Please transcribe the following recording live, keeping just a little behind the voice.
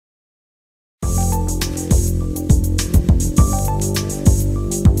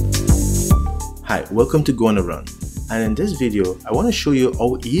Hi, welcome to Go on a Run. And in this video, I want to show you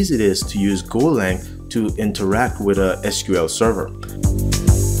how easy it is to use Golang to interact with a SQL server.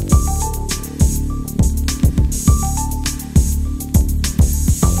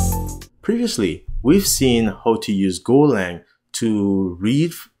 Previously, we've seen how to use Golang to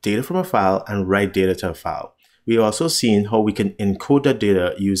read data from a file and write data to a file. We've also seen how we can encode that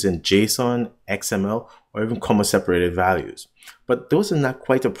data using JSON, XML, or even comma-separated values. But those are not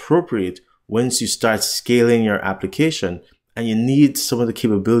quite appropriate once you start scaling your application and you need some of the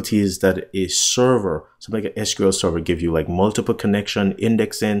capabilities that a server, something like an SQL server, give you, like multiple connection,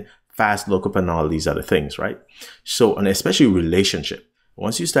 indexing, fast lookup, and all these other things, right? So, and especially relationship.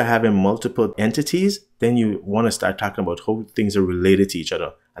 Once you start having multiple entities, then you want to start talking about how things are related to each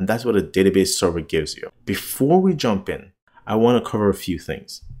other. And that's what a database server gives you. Before we jump in, I want to cover a few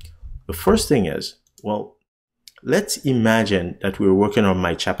things. The first thing is, well, let's imagine that we're working on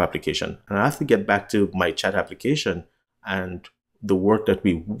my chat application. And I have to get back to my chat application and the work that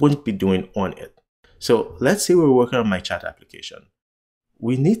we wouldn't be doing on it. So let's say we're working on my chat application.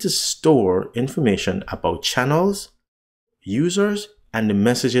 We need to store information about channels, users, and the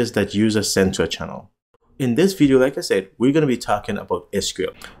messages that users send to a channel. In this video, like I said, we're going to be talking about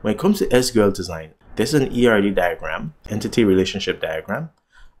SQL. When it comes to SQL design, this is an ERD diagram, entity relationship diagram,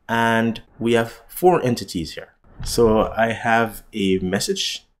 and we have 4 entities here. So I have a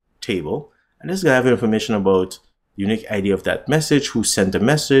message table, and this is going to have information about unique ID of that message, who sent the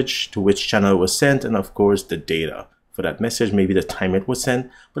message, to which channel it was sent, and of course the data for that message, maybe the time it was sent.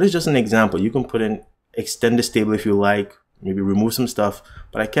 But it's just an example. You can put in, extend this table if you like, maybe remove some stuff,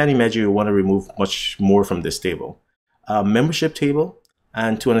 but I can't imagine you want to remove much more from this table. Membership table,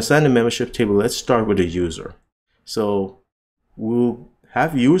 and to understand the membership table, let's start with a user. So we'll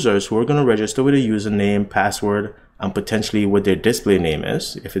have users who are going to register with a username, password, and potentially what their display name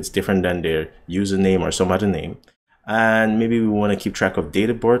is, if it's different than their username or some other name. And maybe we want to keep track of date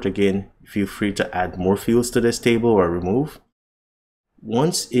of birth. Again, feel free to add more fields to this table or remove.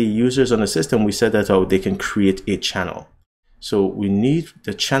 Once a user is on the system, we set that out, they can create a channel. So we need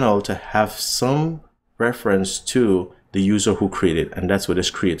the channel to have some reference to the user who created, and that's what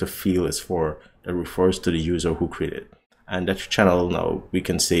this create a field is for, that refers to the user who created. And that channel, now we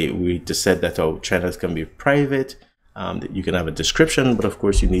can say, we just said that our channels can be private, you can have a description, but of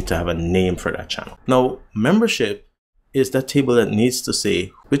course you need to have a name for that channel. Now, membership is that table that needs to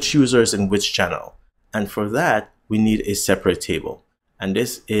say which user is in which channel. And for that, we need a separate table. And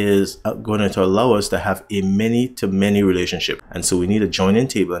this is going to allow us to have a many-to-many relationship. And so we need a join-in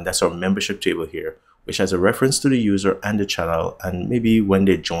table, and that's our membership table here, which has a reference to the user and the channel, and maybe when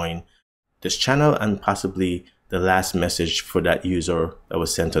they join this channel, and possibly the last message for that user that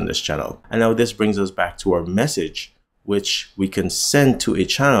was sent on this channel. And now this brings us back to our message, which we can send to a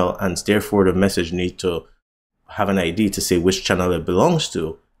channel, and therefore the message needs to have an ID to say which channel it belongs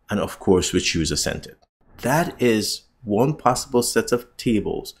to, and of course which user sent it. That is one possible set of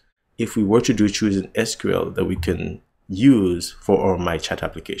tables if we were to choose an SQL that we can use for our My Chat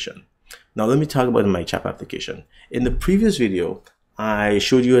application. Now let me talk about the My Chat application. In the previous video, I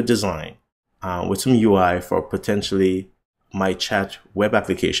showed you a design with some UI for potentially My Chat web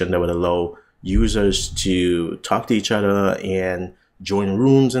application that would allow users to talk to each other and join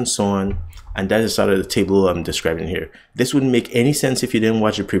rooms and so on. And that is sort of the table I'm describing here. This wouldn't make any sense if you didn't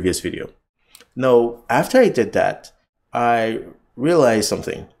watch the previous video. Now, after I did that, I realized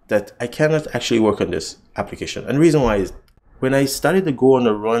something, that I cannot actually work on this application. And the reason why is, when I started the Go on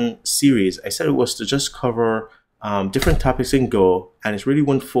a Run series, I said it was to just cover different topics in Go, and it really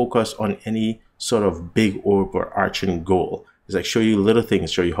wouldn't focus on any sort of big overarching goal. It's like show you little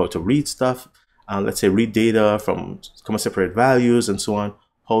things, show you how to read stuff, let's say read data from comma-separated values and so on,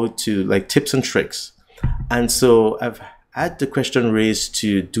 how to, like, tips and tricks. And so I've had the question raised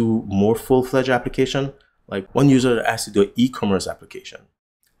to do more full-fledged application. Like one user asked to do an e-commerce application.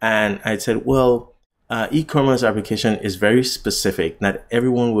 And I said, well, e-commerce application is very specific. Not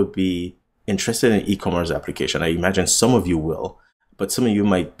everyone would be interested in e-commerce application. I imagine some of you will, but some of you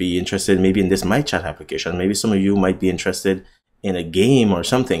might be interested maybe in this My Chat application. Maybe some of you might be interested in a game or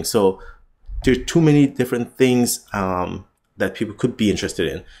something. So there are too many different things that people could be interested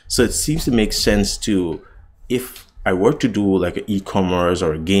in. So it seems to make sense to, if I were to do like an e-commerce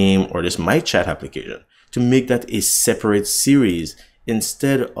or a game or this My Chat application, to make that a separate series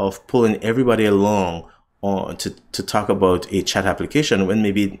instead of pulling everybody along on to talk about a chat application when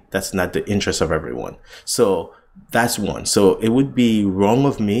maybe that's not the interest of everyone. So that's one. So it would be wrong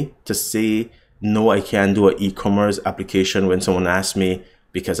of me to say, no, I can't do an e-commerce application when someone asks me,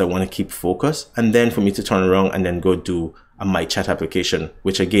 because I want to keep focus, and then for me to turn around and then go do a My Chat application,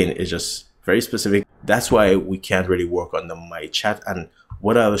 which again is just very specific. That's why we can't really work on the My Chat. And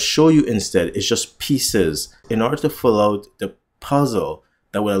what I'll show you instead is just pieces in order to fill out the puzzle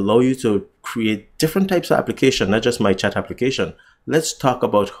that will allow you to create different types of application, not just My Chat application. Let's talk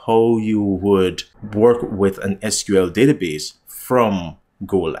about how you would work with an SQL database from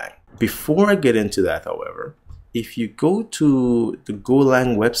Golang. Before I get into that, however, if you go to the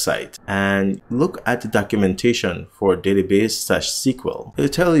Golang website and look at the documentation for database/SQL, it'll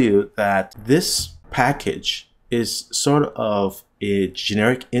tell you that this package is sort of a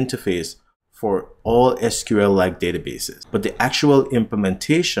generic interface for all SQL-like databases, but the actual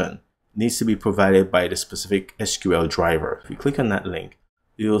implementation needs to be provided by the specific SQL driver. If you click on that link,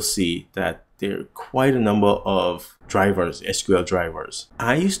 you'll see that there are quite a number of drivers, SQL drivers.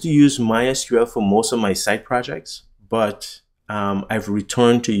 I used to use MySQL for most of my side projects, but I've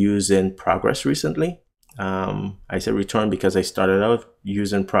returned to using Progress recently. I said return because I started out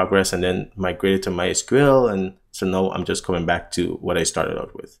using Progress and then migrated to MySQL, and so now I'm just coming back to what I started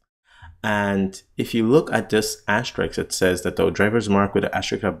out with. And if you look at this asterisk, it says that the drivers marked with the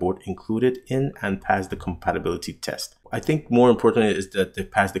asterisk are both included in and pass the compatibility test. I think more important is that they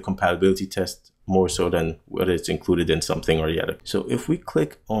pass the compatibility test more so than whether it's included in something or the other. So if we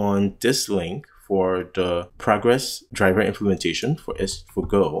click on this link for the Progress driver implementation for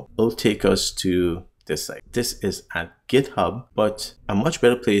Go, it'll take us to this site. This is at GitHub, but a much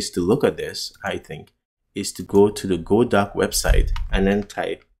better place to look at this, I think, is to go to the GoDoc website and then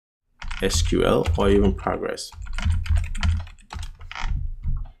type SQL or even Progress,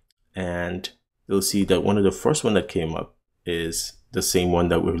 and you'll see that one of the first one that came up is the same one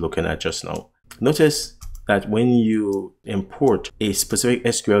that we're looking at just now. Notice that when you import a specific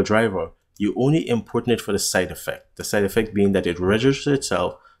SQL driver, you only import it for the side effect. The side effect being that it registers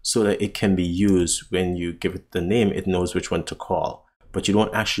itself so that it can be used when you give it the name, it knows which one to call. But you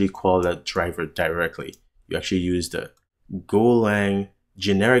don't actually call that driver directly. You actually use the Golang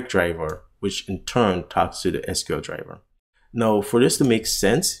generic driver, which in turn talks to the SQL driver. Now, for this to make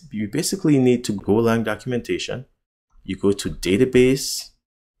sense, you basically need to Golang documentation. You go to database,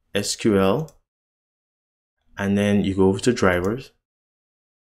 SQL, and then you go over to drivers.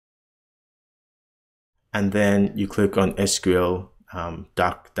 And then you click on SQL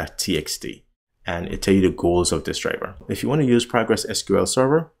doc.txt, and it tells you the goals of this driver. If you want to use Progress SQL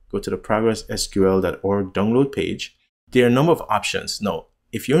Server, go to the progresssql.org download page. There are a number of options. Now,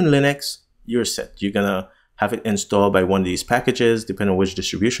 if you're in Linux, you're set. You're gonna have it installed by one of these packages, depending on which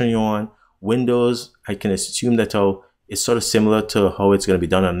distribution you're on. Windows, I can assume that it's sort of similar to how it's gonna be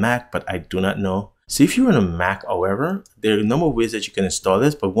done on Mac, but I do not know. So if you're on a Mac, however, there are a number of ways that you can install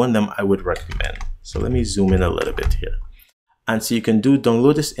this, but one of them I would recommend. So let me zoom in a little bit here. And so you can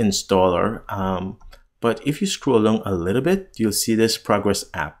download this installer, but if you scroll along a little bit, you'll see this Progress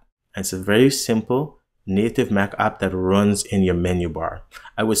app. And it's a very simple native Mac app that runs in your menu bar.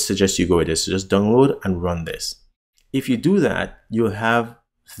 I would suggest you go with this. So just download and run this. If you do that, you'll have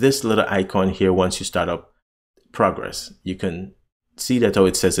this little icon here once you start up Progress. You can see that how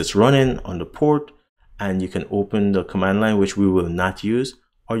it says it's running on the port, and you can open the command line, which we will not use,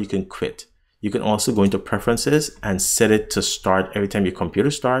 or you can quit. You can also go into preferences and set it to start every time your computer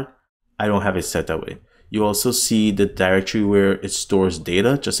starts. I don't have it set that way. You also see the directory where it stores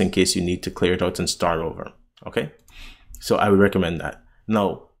data, just in case you need to clear it out and start over. Okay, so I would recommend that.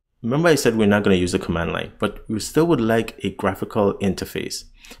 Now, remember I said we're not going to use the command line, but we still would like a graphical interface.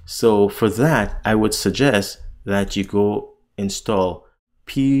 So for that, I would suggest that you go install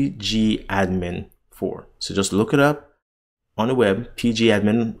pgadmin4. So just look it up on the web,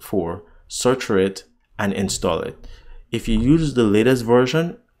 pgadmin4, search for it and install it. If you use the latest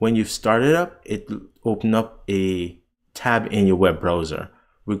version, when you've started up, it will open up a tab in your web browser.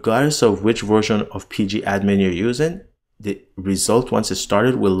 Regardless of which version of pgadmin you're using, the result once it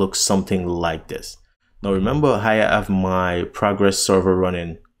started will look something like this. Now remember, I have my Progress server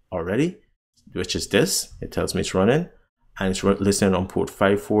running already, which is this. It tells me it's running, and it's listening on port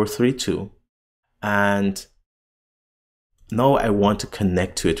 5432. And now I want to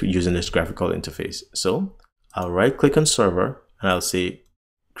connect to it using this graphical interface. So I'll right click on server and I'll say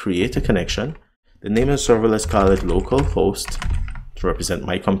create a connection. The name of the server, let's call it localhost to represent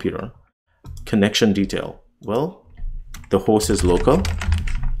my computer. Connection detail. Well, the host is local.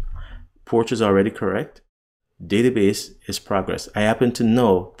 Port is already correct. Database is Progress. I happen to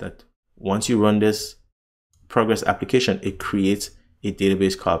know that once you run this Progress application, it creates a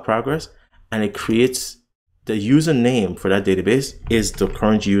database called Progress, and it creates the username for that database is the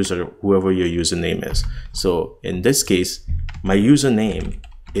current user, whoever your username is. So in this case, my username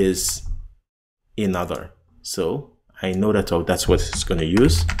is another. So I know that that's what it's going to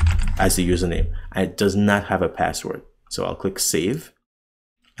use. as the username, and it does not have a password. So I'll click save,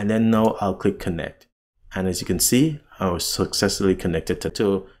 and then now I'll click connect. And as you can see, I was successfully connected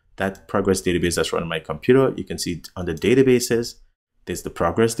to that progress database that's run on my computer. You can see under databases, there's the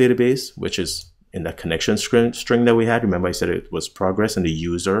progress database, which is in that connection string that we had. Remember I said it was progress and the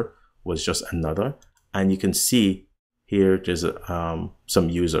user was just another. And you can see here there's some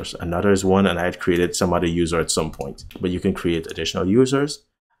users. Another is one, and I had created some other user at some point. But you can create additional users.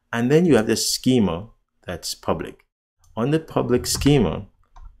 And then you have this schema that's public. On the public schema,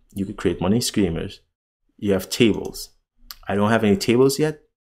 you could create many schemas. You have tables. I don't have any tables yet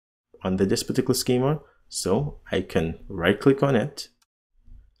under this particular schema, so I can right click on it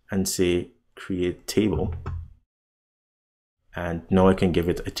and say create table, and now I can give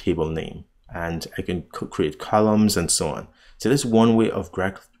it a table name, and I can create columns and so on. So that's one way of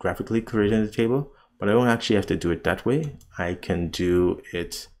graphically creating the table, but I don't actually have to do it that way. I can do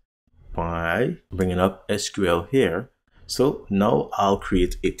it by bringing up SQL here. So now I'll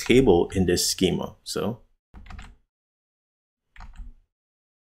create a table in this schema. So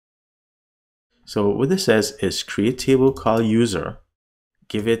what this says is create table, call user,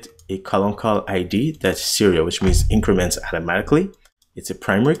 give it a column called ID that's serial, which means increments automatically. It's a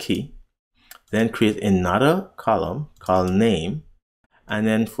primary key. Then create another column called name. And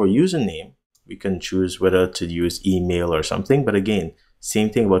then for username, we can choose whether to use email or something. But again, same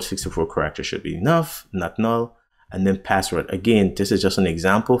thing about 64 characters should be enough, not null. And then password. Again, this is just an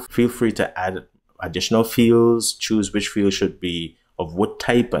example. Feel free to add additional fields, choose which field should be of what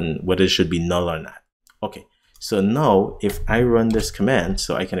type and whether it should be null or not. Okay, so now if I run this command,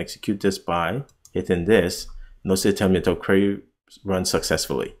 so I can execute this by hitting this, notice it tells me the query run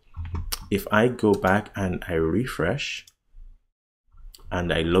successfully. If I go back and I refresh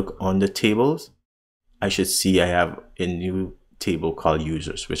and I look on the tables, I should see I have a new table called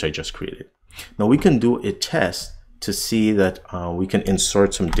users, which I just created. Now we can do a test to see that we can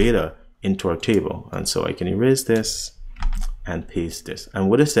insert some data into our table. And so I can erase this and paste this. And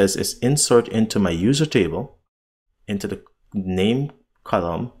what it says is insert into my user table, into the name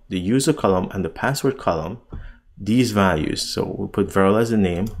column, the user column, and the password column, these values. So we'll put Verrol as the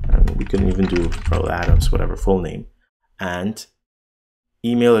name, and we can even do Verrol Adams, whatever, full name, and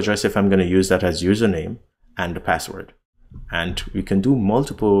email address if I'm going to use that as username, and the password. And we can do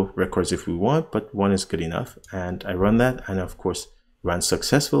multiple records if we want, but one is good enough. And I run that, and of course, ran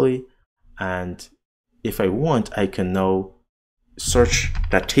successfully. And if I want, I can now search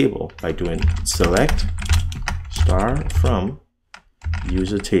that table by doing select star from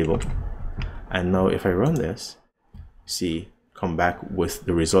user table. And now if I run this, see, come back with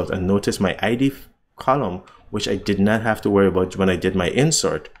the result, and notice my ID column, which I did not have to worry about when I did my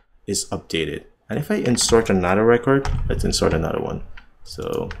insert, is updated. And if I insert another record, let's insert another one.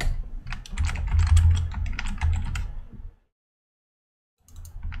 So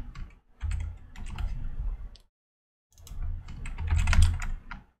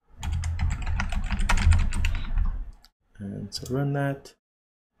run that,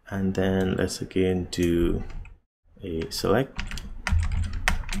 and then let's again do a select.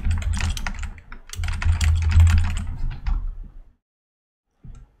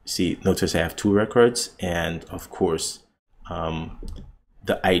 See, notice I have two records, and of course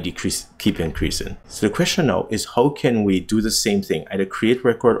the ID keep increasing. So the question now is, how can we do the same thing, either create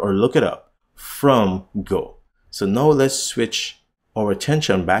record or look it up from Go? So now let's switch our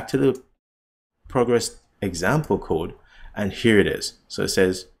attention back to the progress example code, and here it is. So it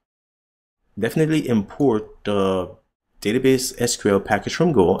says definitely import the database SQL package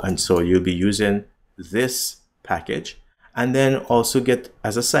from Go, and so you'll be using this package, and then also get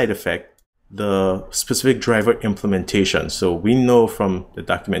as a side effect the specific driver implementation. So we know from the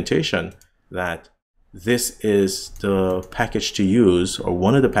documentation that this is the package to use, or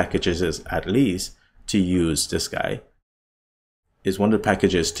one of the packages is at least to use. This guy is one of the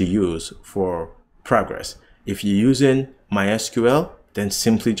packages to use for progress. If you're using MySQL, then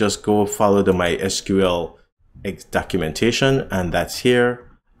simply just go follow the MySQL documentation, and that's here.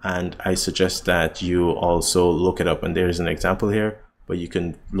 And I suggest that you also look it up, and there is an example here, but you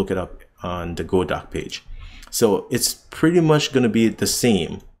can look it up on the Go doc page. So it's pretty much going to be the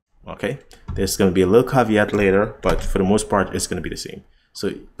same. Okay, there's going to be a little caveat later, but for the most part, it's going to be the same.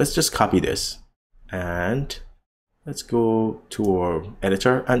 So let's just copy this, and let's go to our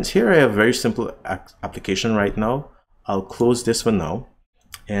editor. And here I have a very simple application right now. I'll close this for now,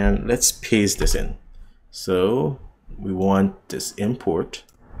 and let's paste this in. So we want this import,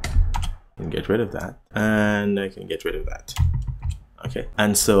 and get rid of that, and I can get rid of that. Okay,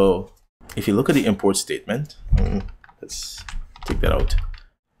 and so if you look at the import statement, let's take that out.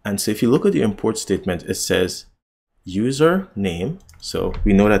 And so if you look at the import statement, it says user name. So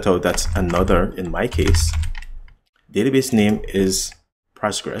we know that, oh, that's another in my case. Database name is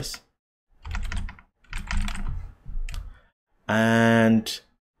Postgres. And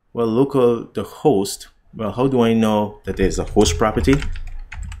well, local, the host. Well, how do I know that there's a host property?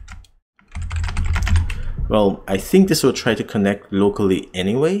 Well, I think this will try to connect locally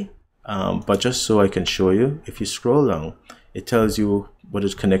anyway, but just so I can show you, if you scroll down, it tells you what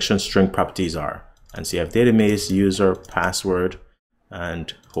its connection string properties are. And so you have database, user, password,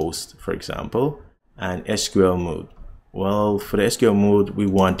 and host, for example, and SQL mode. Well, for the SQL mode, we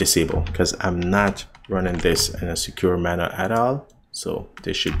want disable because I'm not running this in a secure manner at all. So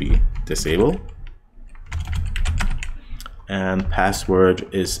this should be disabled. And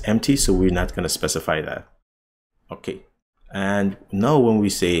password is empty, so we're not going to specify that. Okay. And now when we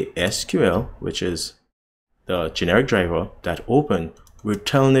say SQL, which is the generic driver that open, we're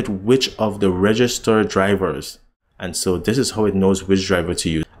telling it which of the registered drivers. And so this is how it knows which driver to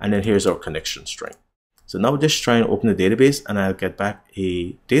use. And then here's our connection string. So now just try and open the database, and I'll get back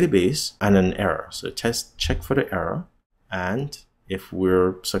a database and an error. So check for the error. And if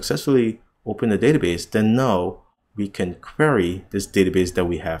we're successfully open the database, then now we can query this database that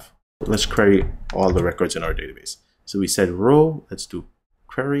we have. Let's query all the records in our database. So we said row, let's do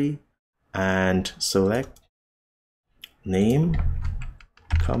query and select name,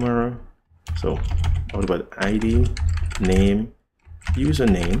 comma. So what about ID, name,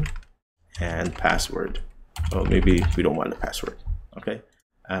 username, and password? Well, maybe we don't want the password. Okay.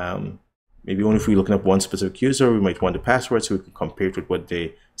 Maybe only if we're looking up one specific user, we might want the password so we can compare it with what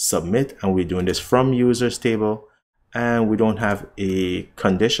they submit. And we're doing this from users table, and we don't have a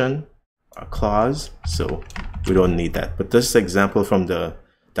condition, a clause, so we don't need that. But this example from the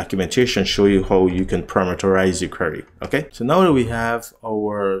documentation show you how you can parameterize your query. Okay. So now that we have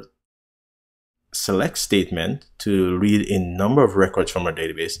our select statement to read a number of records from our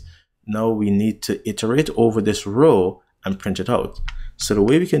database, now we need to iterate over this row and print it out. So the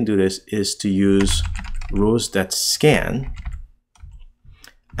way we can do this is to use rows.scan,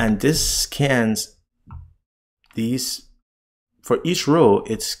 and this scans these, for each row,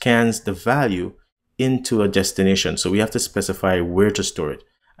 it scans the value into a destination. So we have to specify where to store it.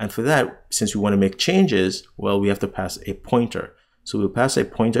 And for that, since we want to make changes, well, we have to pass a pointer. So we'll pass a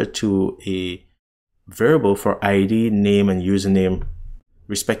pointer to a variable for ID, name, and username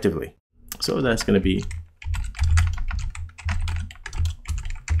respectively. So that's going to be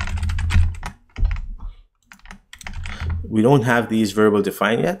we don't have these variables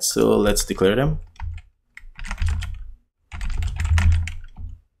defined yet, so let's declare them.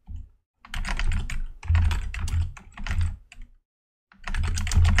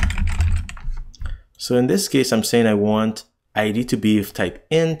 So in this case, I'm saying I want ID to be of type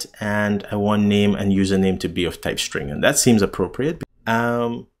int, and I want name and username to be of type string, and that seems appropriate.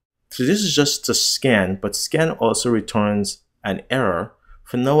 So this is just to scan, but scan also returns an error.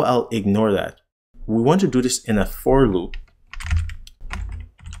 For now, I'll ignore that. We want to do this in a for loop.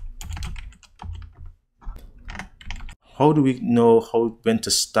 How do we know when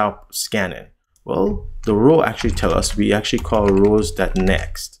to stop scanning? Well, the row actually tells us. We actually call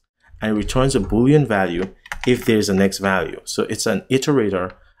rows.next, and it returns a Boolean value if there's a next value. So it's an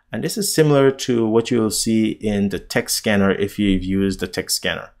iterator, and this is similar to what you'll see in the text scanner if you've used the text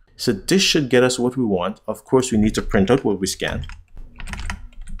scanner. So this should get us what we want. Of course, we need to print out what we scan.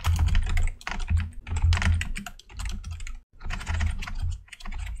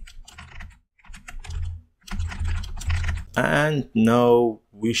 And now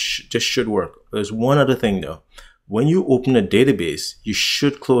this should work. There's one other thing though. When you open a database, you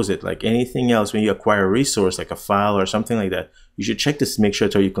should close it. Like anything else, when you acquire a resource like a file or something like that, you should check this to make sure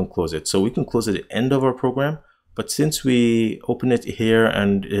that you can close it. So we can close it at the end of our program. But since we open it here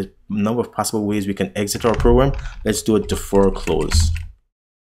and a number of possible ways we can exit our program, let's do it before close.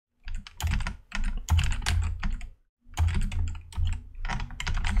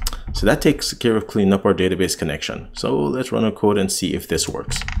 So that takes care of cleaning up our database connection. So let's run our code and see if this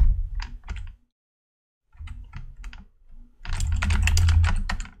works.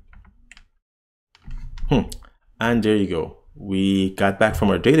 And there you go. We got back from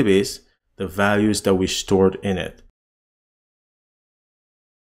our database the values that we stored in it.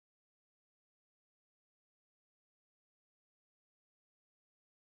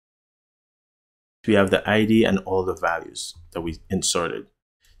 We have the ID and all the values that we inserted.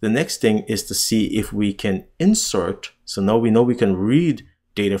 The next thing is to see if we can insert. So now we know we can read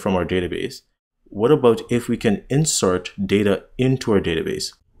data from our database. What about if we can insert data into our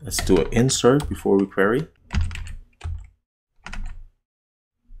database? Let's do an insert before we query.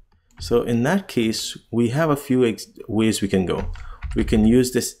 So in that case, we have a few ways we can go. We can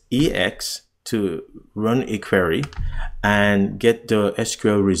use this EX to run a query and get the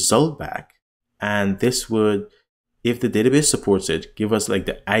SQL result back. And this would, if the database supports it, give us like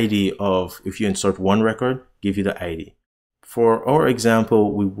the ID of, if you insert one record, give you the ID. For our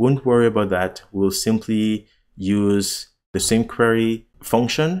example, we wouldn't worry about that. We'll simply use the same query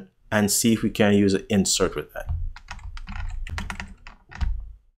function and see if we can use an insert with that.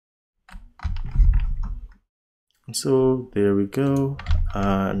 And so there we go.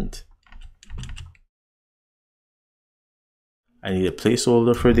 And I need a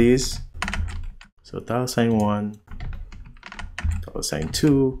placeholder for these. So $1, $2,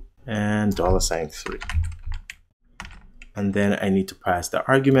 and $3. And then I need to pass the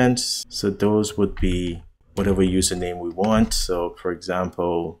arguments. So those would be whatever username we want. So for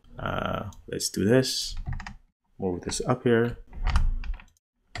example, let's do this. Move this up here.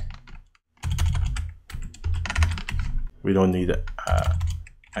 We don't need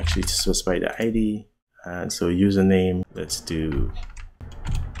actually to specify the ID. And so username, let's do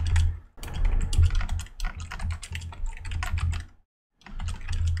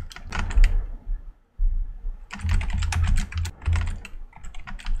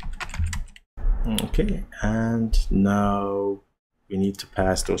okay, and now we need to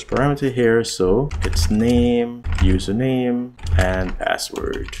pass those parameters here. So it's name, username, and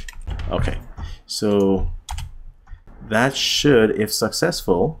password. Okay, so that should, if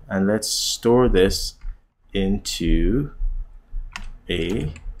successful, and let's store this into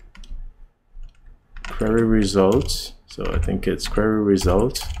a query result. So I think it's query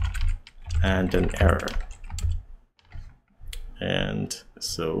result and an error. And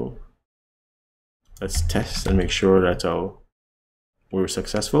so let's test and make sure that we're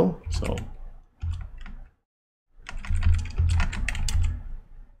successful. So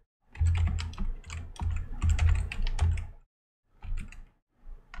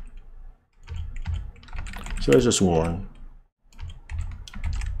it's just one.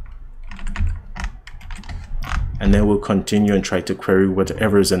 And then we'll continue and try to query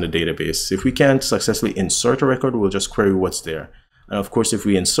whatever is in the database. If we can't successfully insert a record, we'll just query what's there. And of course, if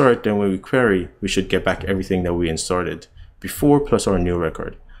we insert, then when we query, we should get back everything that we inserted before plus our new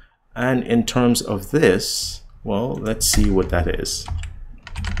record. And in terms of this, well, let's see what that is.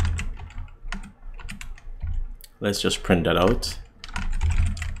 Let's just print that out.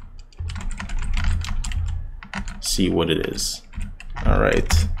 See what it is. All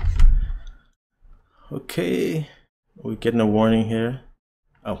right. Okay. We're getting a warning here.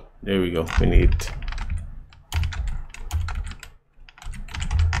 Oh, there we go. We need.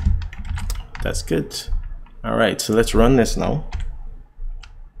 That's good. All right. So let's run this now.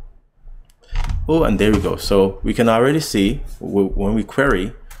 Oh, and there we go. So we can already see when we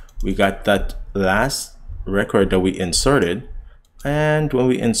query, we got that last record that we inserted. And when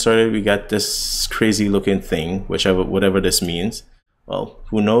we inserted, we got this crazy looking thing, whatever this means. Well,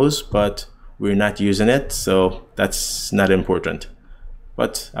 who knows, but we're not using it, so that's not important.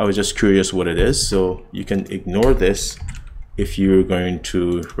 But I was just curious what it is, so you can ignore this if you're going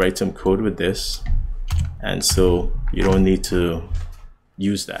to write some code with this. And so you don't need to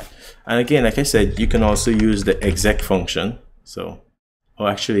use that. And again, like I said, you can also use the exec function. So, oh,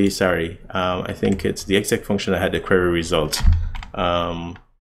 actually, sorry, I think it's the exec function that had the query result.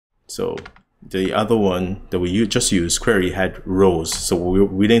 So the other one that we just used, query, had rows, so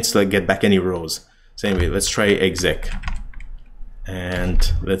we didn't get back any rows. So anyway, let's try exec,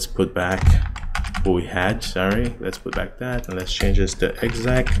 and let's put back what we had. Sorry, let's put back that, and let's change this to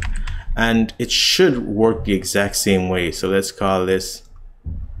exec, and it should work the exact same way. So let's call this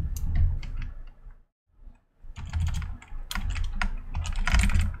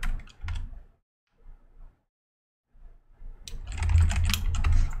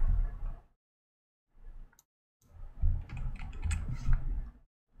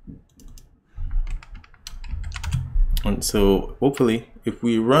and so hopefully if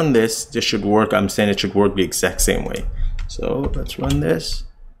we run this should work. I'm saying it should work the exact same way. So let's run this,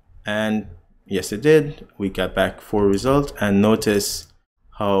 and yes, it did. We got back 4 results, and notice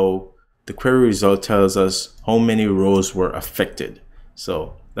how the query result tells us how many rows were affected.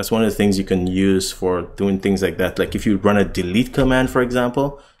 So that's one of the things you can use for doing things like that. Like if you run a delete command, for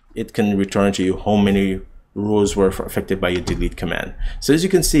example, it can return to you how many rows were affected by your delete command. So as you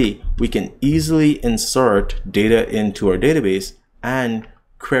can see, we can easily insert data into our database and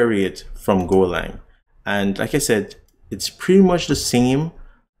query it from Golang. And like I said, it's pretty much the same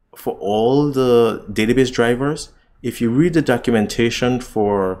for all the database drivers. If you read the documentation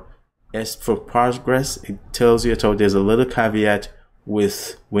for Postgres, it tells you there's a little caveat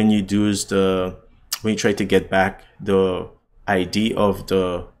with when you try to get back the ID of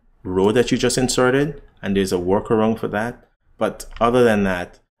the row that you just inserted, and there's a workaround for that. But other than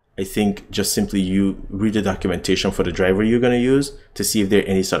that, I think just simply you read the documentation for the driver you're going to use to see if there are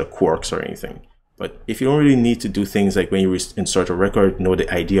any sort of quirks or anything. But if you don't really need to do things like when you insert a record, know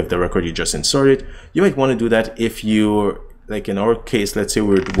the ID of the record you just inserted, you might want to do that if you're, like in our case, let's say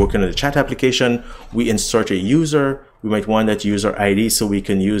we're working on the chat application, we insert a user, we might want that user ID so we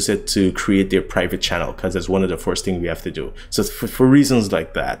can use it to create their private channel, because that's one of the first things we have to do. So for reasons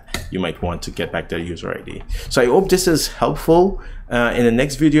like that, you might want to get back that user ID. So I hope this is helpful. In the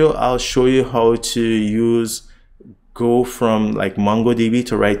next video, I'll show you how to go from like MongoDB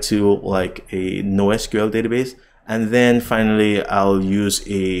to write to like a NoSQL database. And then finally, I'll use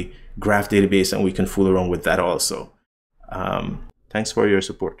a graph database and we can fool around with that also. Thanks for your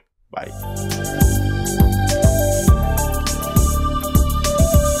support. Bye.